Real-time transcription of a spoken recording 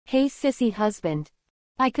Hey Sissy husband.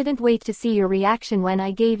 I couldn't wait to see your reaction when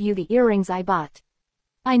I gave you the earrings I bought.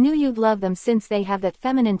 I knew you'd love them since they have that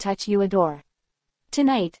feminine touch you adore.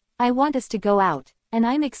 Tonight, I want us to go out, and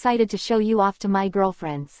I'm excited to show you off to my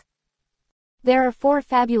girlfriends. There are 4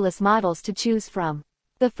 fabulous models to choose from.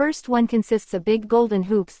 The first one consists of big golden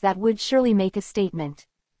hoops that would surely make a statement.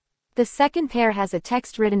 The second pair has a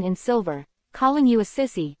text written in silver, calling you a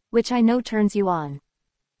sissy, which I know turns you on.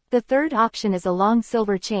 The third option is a long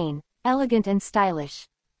silver chain, elegant and stylish.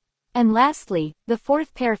 And lastly, the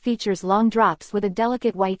fourth pair features long drops with a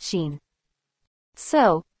delicate white sheen.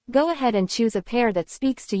 So, go ahead and choose a pair that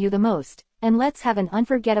speaks to you the most, and let's have an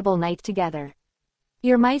unforgettable night together.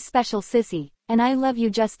 You're my special sissy, and I love you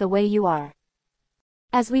just the way you are.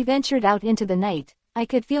 As we ventured out into the night, I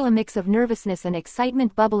could feel a mix of nervousness and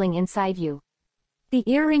excitement bubbling inside you. The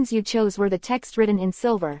earrings you chose were the text written in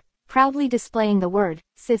silver, proudly displaying the word,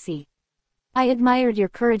 sissy. I admired your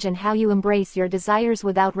courage and how you embrace your desires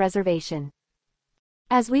without reservation.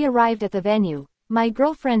 As we arrived at the venue, my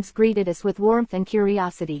girlfriends greeted us with warmth and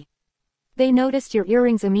curiosity. They noticed your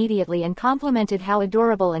earrings immediately and complimented how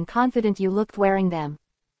adorable and confident you looked wearing them.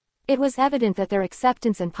 It was evident that their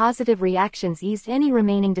acceptance and positive reactions eased any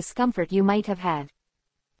remaining discomfort you might have had.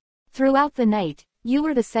 Throughout the night, you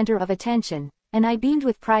were the center of attention, and I beamed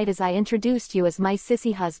with pride as I introduced you as my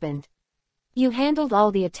sissy husband. You handled all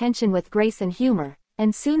the attention with grace and humor,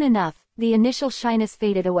 and soon enough, the initial shyness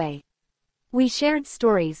faded away. We shared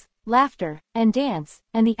stories, laughter, and dance,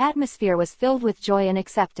 and the atmosphere was filled with joy and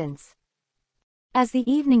acceptance. As the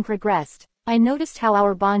evening progressed, I noticed how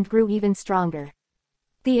our bond grew even stronger.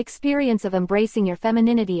 The experience of embracing your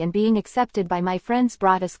femininity and being accepted by my friends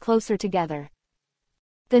brought us closer together.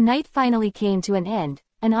 The night finally came to an end,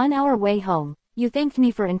 and on our way home, you thanked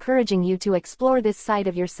me for encouraging you to explore this side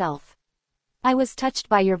of yourself. I was touched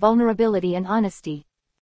by your vulnerability and honesty.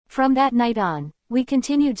 From that night on, we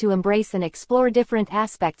continued to embrace and explore different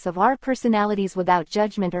aspects of our personalities without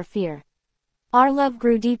judgment or fear. Our love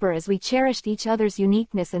grew deeper as we cherished each other's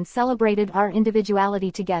uniqueness and celebrated our individuality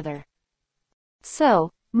together.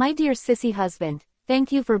 So, my dear sissy husband,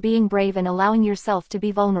 thank you for being brave and allowing yourself to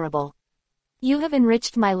be vulnerable. You have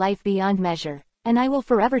enriched my life beyond measure, and I will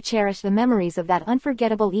forever cherish the memories of that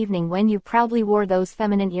unforgettable evening when you proudly wore those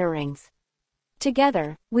feminine earrings.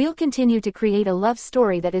 Together, we'll continue to create a love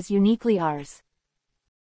story that is uniquely ours.